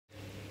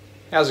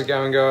How's it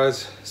going,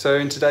 guys? So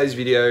in today's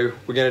video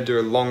we're going to do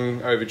a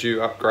long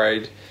overdue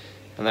upgrade,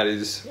 and that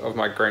is of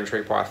my green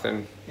tree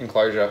python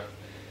enclosure.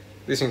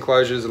 This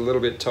enclosure is a little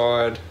bit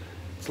tired,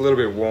 it's a little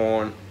bit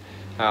worn,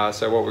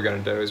 so what we're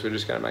going to do is we're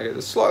just going to make it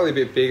a slightly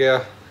bit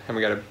bigger, and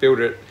we're going to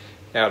build it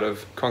out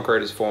of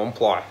concrete as form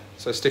ply.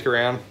 So stick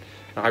around,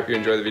 and I hope you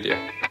enjoy the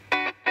video.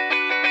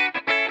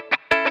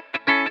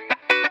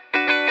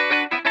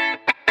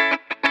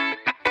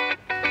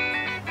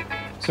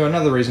 So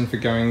another reason for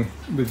going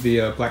with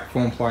the black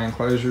form ply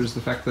enclosure is the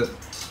fact that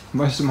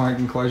most of my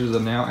enclosures are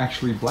now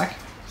actually black,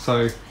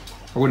 so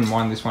I wouldn't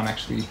mind this one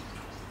actually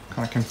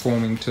kind of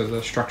conforming to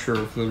the structure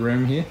of the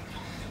room here.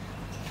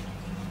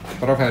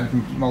 But I've had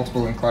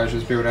multiple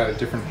enclosures built out of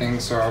different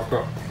things, so I've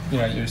got, you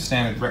know, your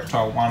standard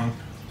Reptile 1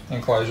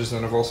 enclosures,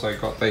 and I've also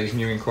got these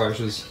new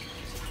enclosures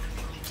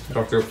that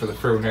I've built for the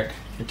frill neck,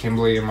 the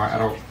Kimberley, and my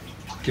adult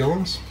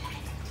Gillans.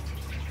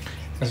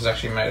 This is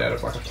actually made out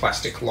of like a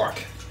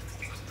plastic-like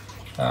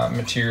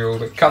material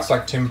that cuts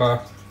like timber,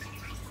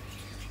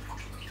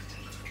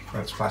 but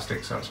it's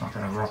plastic, so it's not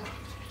going to rot.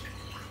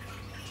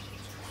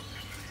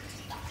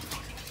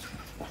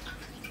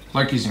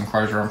 Loki's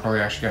enclosure I'm probably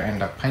actually going to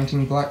end up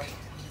painting black,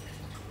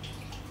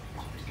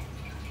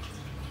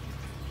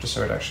 just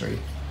so it actually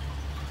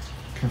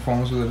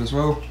conforms with it as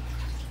well.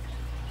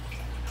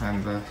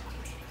 And the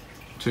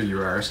two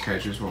URS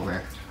cages, well,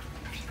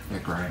 they're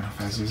grey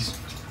enough as is.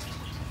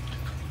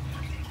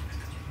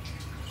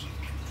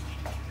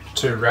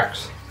 Two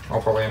racks I'll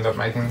probably end up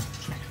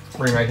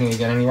remaking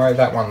again anyway.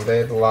 That one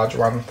there, the large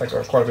one, they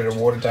got quite a bit of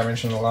water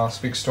damage in the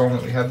last big storm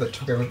that we had that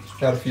took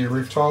out a few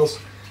roof tiles.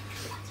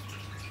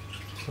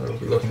 So we'll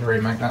be looking to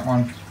remake that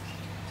one.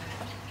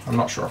 I'm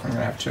not sure if I'm going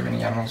to have too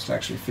many animals to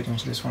actually fit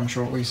into this one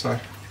shortly, so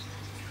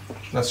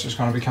that's just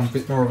going to become a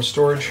bit more of a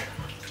storage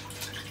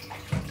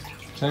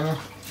container.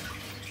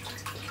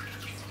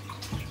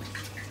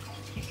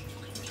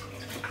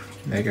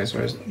 There goes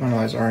one of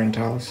those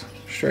Orientals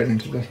straight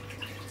into the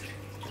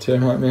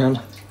termite mound,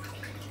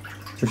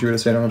 which you would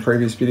have seen on the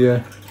previous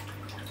video.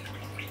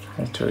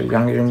 Those two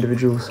younger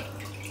individuals.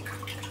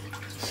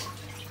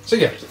 So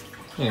yeah,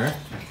 anyway,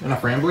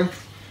 enough rambling.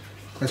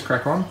 Let's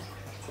crack on.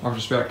 I've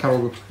just about cut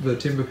all the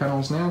timber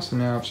panels now, so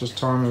now it's just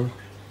time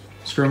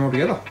to screw them all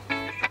together.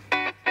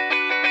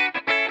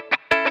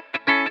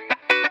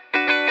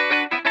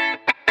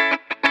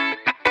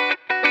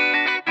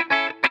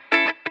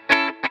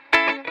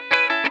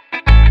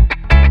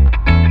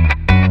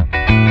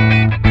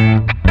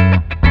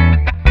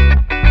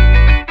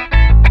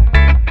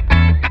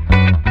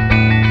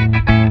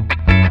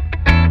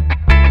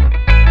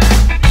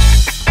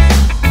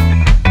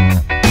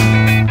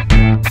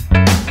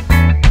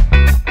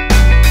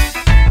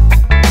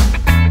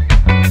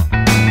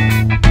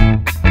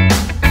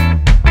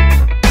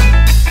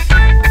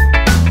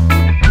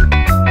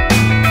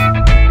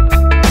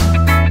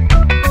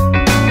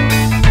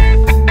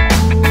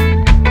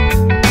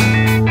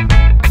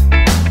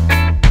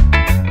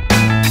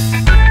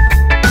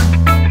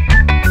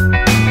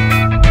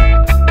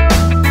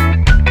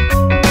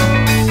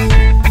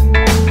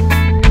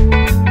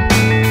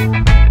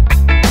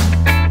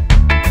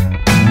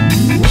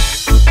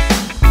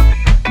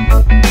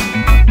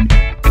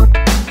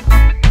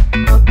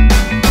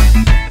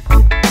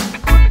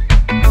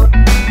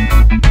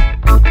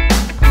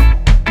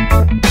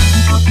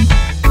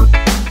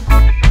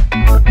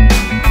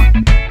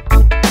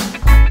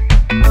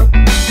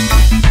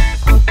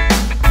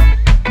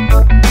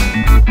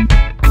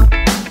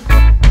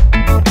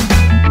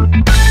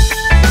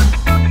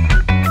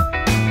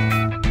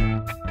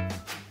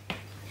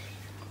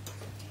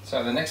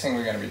 So the next thing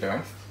we're going to be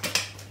doing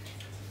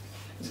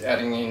is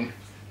adding in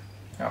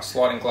our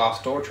sliding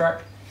glass door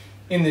track.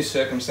 In this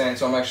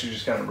circumstance, I'm actually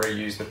just going to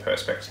reuse the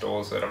Perspex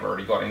doors that I've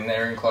already got in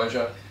their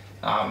enclosure.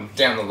 Down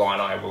the line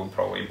I will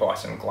probably buy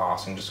some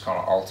glass and just kind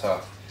of alter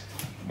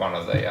one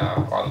of the,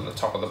 either the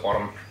top or the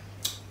bottom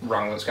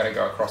rung that's going to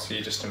go across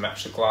here just to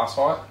match the glass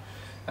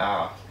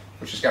height,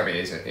 which is going to be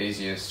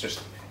easy as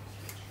just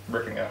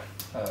ripping a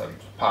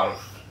part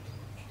of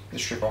the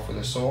strip off with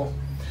a saw.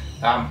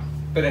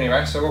 But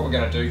anyway, so what we're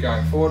going to do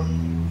going forward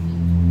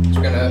is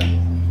we're going to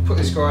put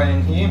this guy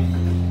in here.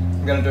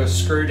 We're going to do a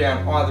screw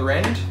down either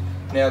end.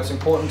 Now it's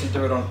important to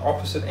do it on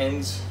opposite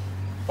ends,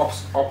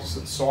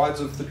 opposite sides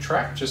of the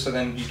track, just so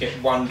then you get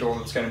one door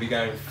that's going to be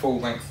going full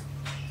length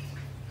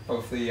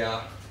of the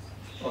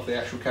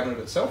actual cabinet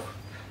itself.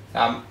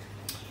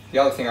 The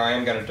other thing I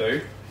am going to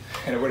do,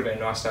 and it would have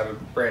been nice to have a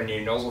brand new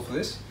nozzle for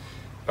this,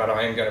 but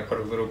I am going to put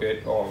a little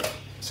bit of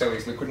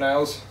Selleys liquid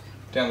nails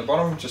down the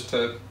bottom just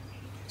to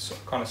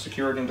kind of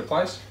secure it into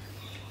place.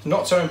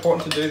 Not so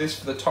important to do this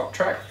for the top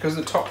track, because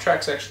the top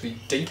track's actually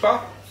deeper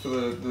for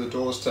the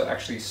doors to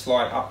actually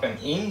slide up and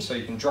in, so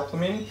you can drop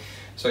them in,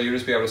 so you'll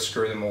just be able to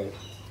screw them all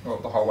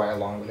the whole way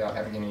along without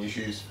having any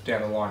issues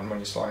down the line when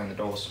you're sliding the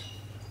doors.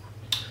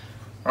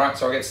 Alright,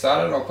 so I'll get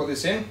started. I'll put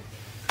this in.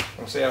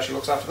 We'll see how she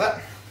looks after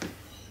that.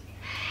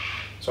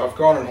 So I've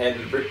gone ahead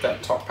and ripped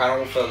that top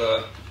panel for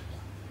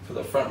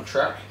the front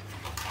track,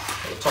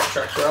 or the top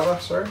tracks rather,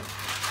 sorry.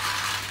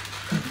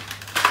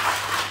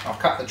 I've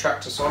cut the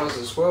track to size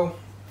as well.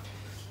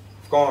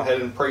 I've gone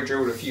ahead and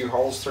pre-drilled a few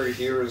holes through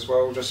here as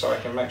well, just so I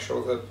can make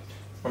sure that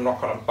I'm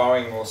not kind of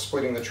bowing or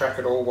splitting the track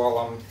at all while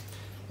I'm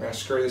going to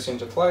screw this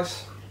into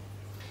place.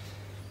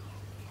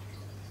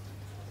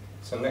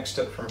 So next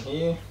step from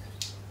here,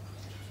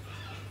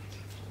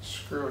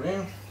 screw it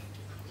in,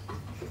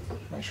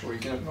 make sure we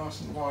get it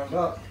nice and lined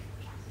up.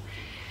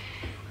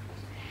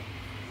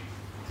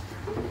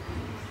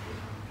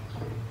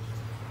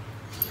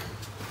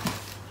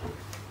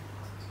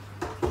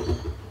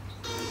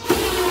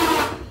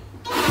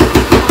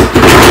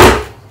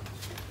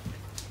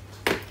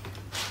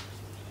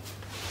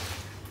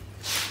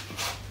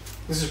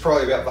 This is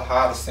probably about the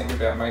hardest thing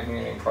about making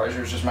an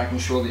enclosure, is just making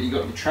sure that you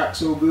got your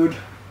tracks all good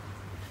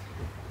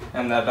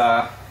and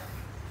that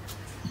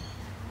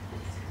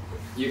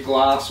your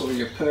glass or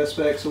your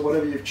perspex or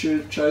whatever you've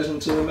chosen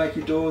to make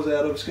your doors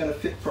out of is going to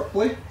fit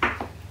properly.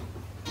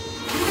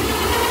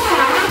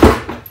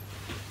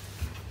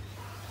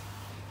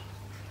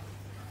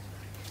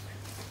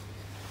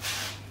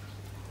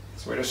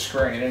 So we're just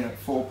screwing it in at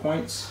 4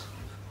 points.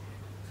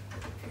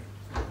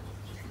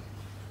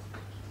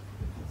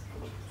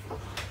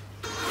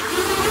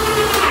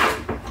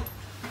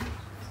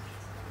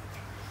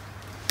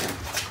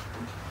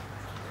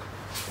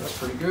 That's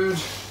pretty good.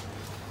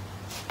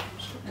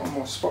 Just got one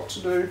more spot to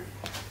do.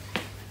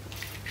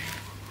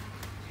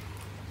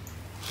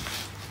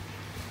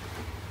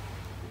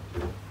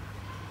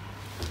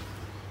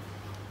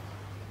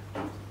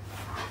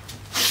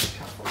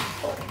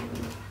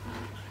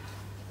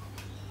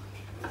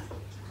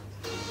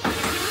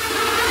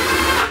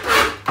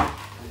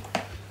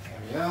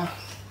 There we are.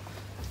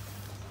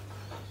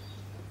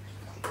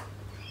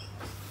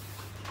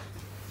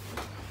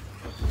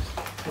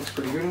 Looks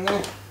pretty good in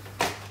there.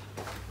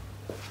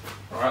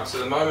 Alright, so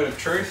the moment of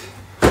truth,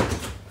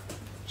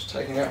 just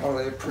taking out one of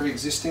their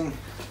pre-existing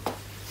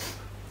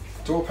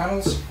door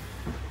panels.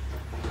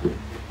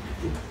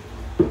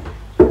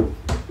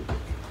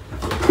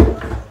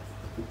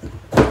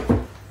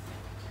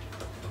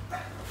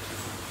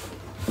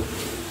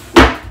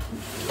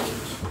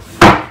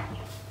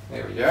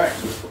 There we go.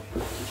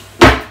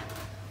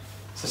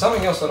 So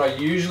something else that I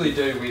usually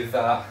do with,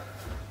 as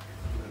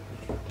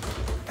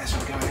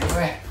we're going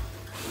anywhere,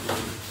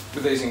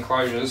 with these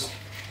enclosures,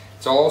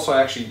 so I'll also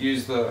actually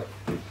use the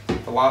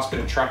last bit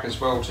of track as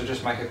well to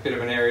just make a bit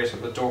of an area so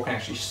the door can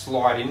actually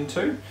slide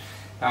into.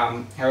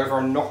 However,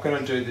 I'm not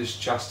going to do this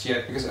just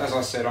yet because, as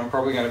I said, I'm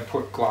probably going to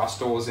put glass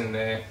doors in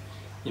there,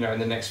 you know, in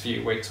the next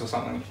few weeks or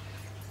something,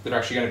 that are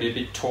actually going to be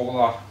a bit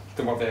taller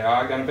than what they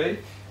are going to be.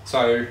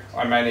 So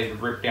I may need to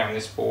rip down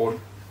this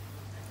board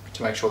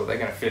to make sure that they're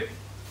going to fit.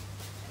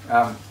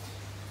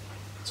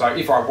 So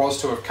if I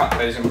was to have cut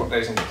these and put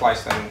these into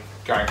place, then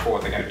going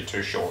forward they're going to be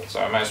too short,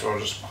 so I may as well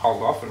just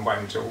hold off and wait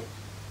until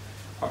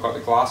I've got the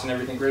glass and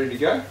everything ready to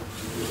go.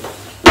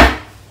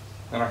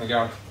 Then I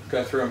can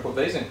go through and put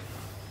these in.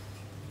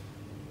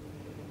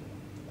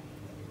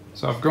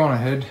 So I've gone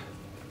ahead,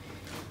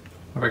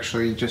 I've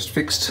actually just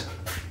fixed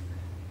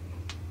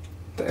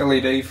the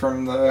LED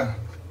from the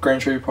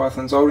Green Tree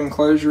Python's old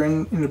enclosure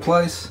into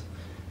place.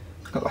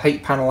 Got the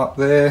heat panel up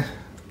there,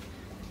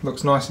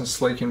 looks nice and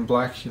sleek in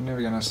black, you're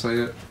never going to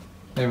see it.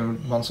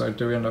 Even once I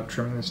do end up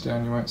trimming this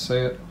down, you won't see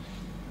it.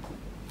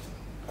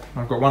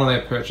 I've got one of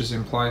their perches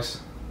in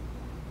place.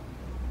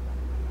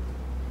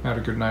 I had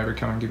a good neighbour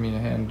come and give me a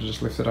hand to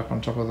just lift it up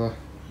on top of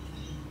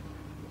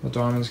the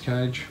diamonds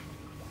cage.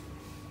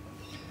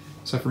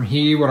 So from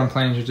here, what I'm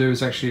planning to do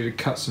is actually to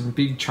cut some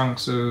big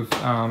chunks of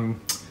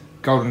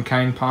golden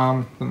cane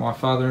palm that my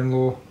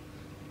father-in-law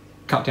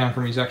cut down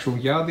from his actual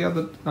yard the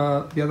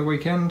other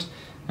weekend,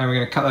 and we're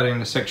going to cut that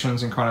into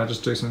sections and kind of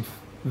just do some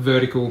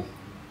vertical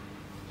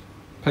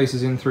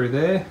pieces in through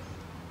there,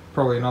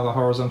 probably another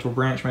horizontal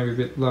branch maybe a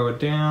bit lower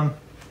down,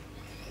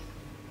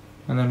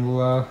 and then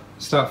we'll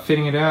start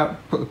fitting it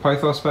out, put the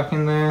pothos back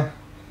in there,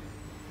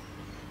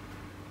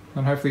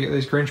 and hopefully get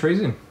these green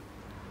trees in.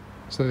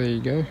 So there you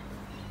go,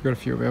 we've got a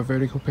few of our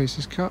vertical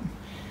pieces cut.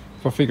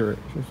 If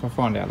I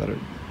find out that it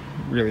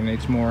really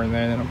needs more in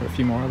there, then I'll put a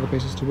few more other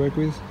pieces to work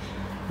with,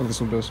 but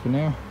this will do us for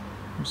now.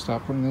 We'll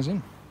start putting those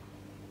in.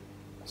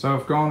 So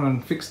I've gone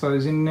and fixed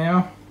those in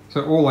now.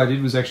 So all I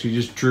did was actually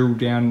just drill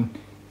down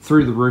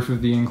through the roof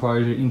of the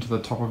enclosure into the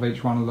top of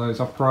each one of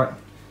those upright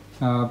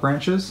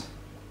branches,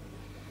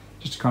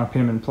 just to kind of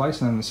pin them in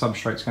place, and then the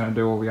substrate's going to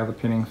do all the other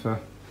pinning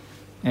for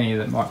any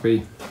that might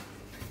be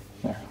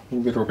a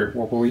little bit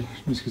wobbly,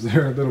 just because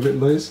they're a little bit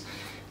loose.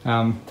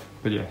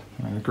 But yeah,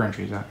 I mean, the green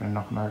trees aren't going to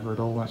knock them over at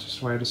all. That's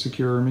just a way to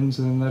secure them in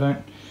so then they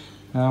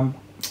don't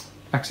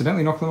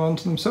accidentally knock them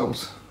onto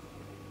themselves.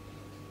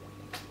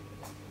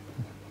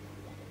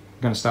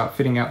 I'm going to start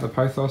fitting out the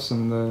pothos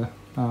and the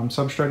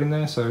substrate in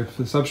there. So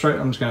for the substrate,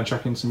 I'm just going to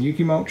chuck in some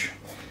Yuki mulch.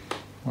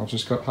 I've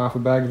just got half a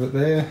bag of it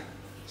there,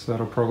 so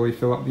that'll probably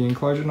fill up the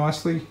enclosure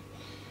nicely.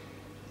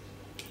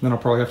 Then I'll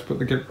probably have to put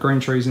the green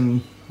trees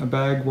in a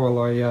bag while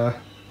I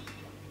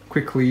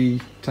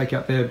quickly take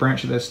out their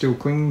branch that they're still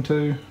clinging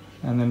to,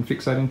 and then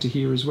fix that into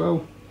here as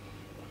well.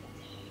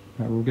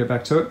 We'll get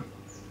back to it,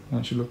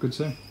 and it should look good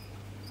soon.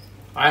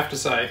 I have to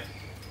say,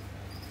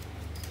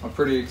 I'm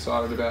pretty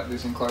excited about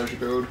this enclosure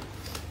build.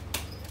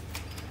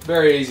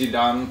 Very easy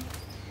done.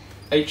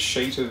 Each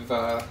sheet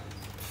of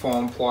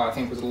foam ply I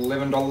think was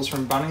 $11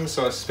 from Bunnings,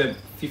 so I spent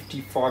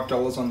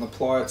 $55 on the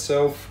ply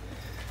itself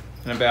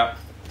and about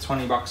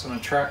 20 bucks on a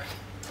track.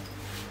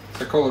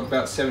 So call it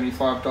about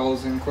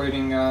 $75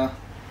 including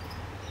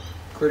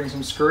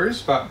some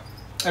screws, but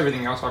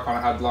everything else I kind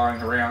of had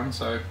lying around,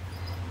 so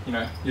you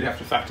know, you'd have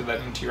to factor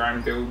that into your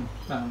own build.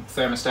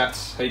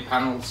 Thermostats, heat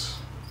panels,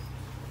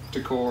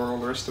 decor, all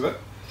the rest of it.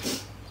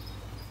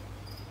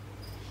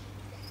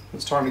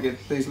 It's time to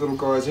get these little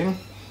guys in.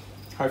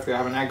 Hopefully I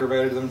haven't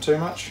aggravated them too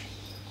much.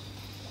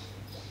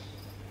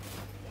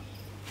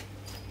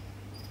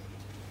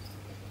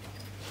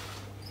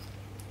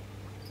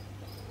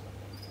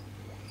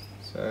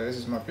 So this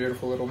is my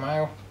beautiful little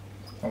male,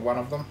 or one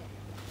of them.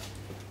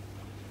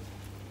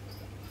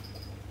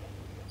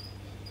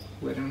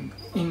 Let him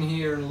in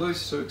here and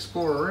loose to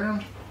explore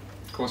around.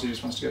 Of course he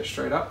just wants to go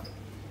straight up.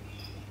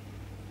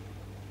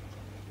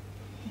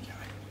 Okay.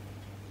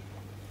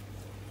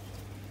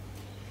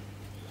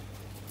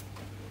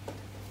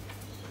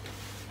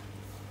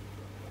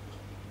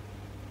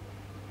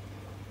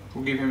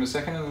 We'll give him a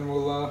second and then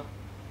we'll go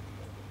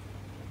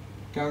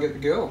and get the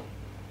girl.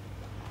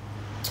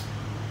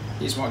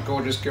 Here's my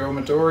gorgeous girl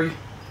Midori.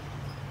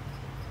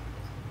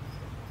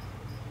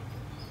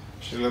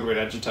 She's a little bit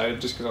agitated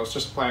just because I was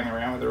just playing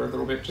around with her a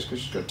little bit, just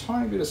because she's got a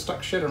tiny bit of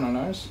stuck shed on her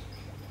nose.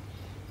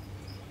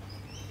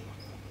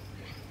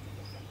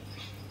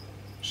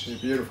 She's a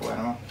beautiful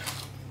animal.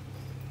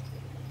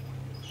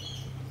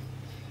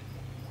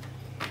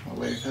 I'll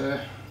leave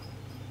her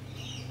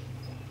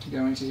to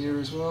go into here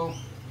as well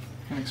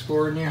and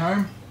explore a new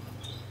home.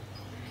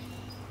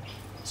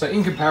 So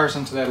in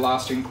comparison to their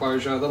last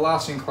enclosure, the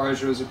last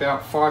enclosure is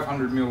about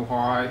 500 mil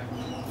high,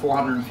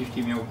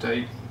 450 mil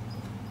deep,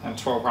 and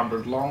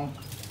 1200 long.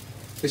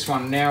 This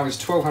one now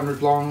is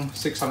 1200 long,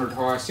 600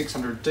 high,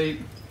 600 deep.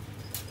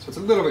 So it's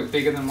a little bit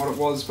bigger than what it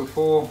was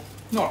before.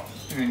 Not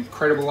an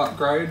incredible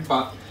upgrade,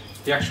 but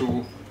the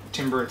actual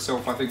timber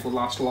itself I think will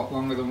last a lot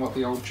longer than what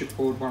the old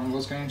chipboard one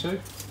was going to.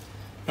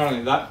 Not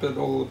only that, but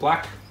all the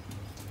black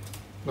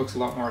looks a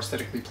lot more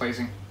aesthetically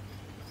pleasing.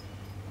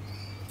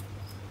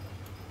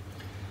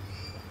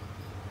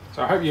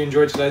 So I hope you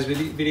enjoyed today's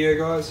video,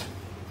 guys.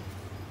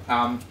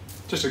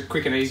 Just a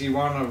quick and easy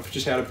one of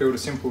just how to build a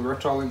simple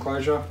reptile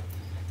enclosure.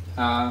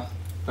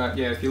 But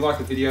yeah, if you like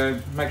the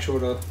video, make sure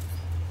to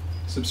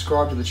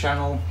subscribe to the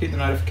channel, hit the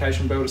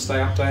notification bell to stay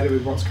updated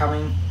with what's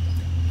coming,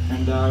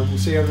 and we'll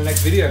see you on the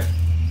next video.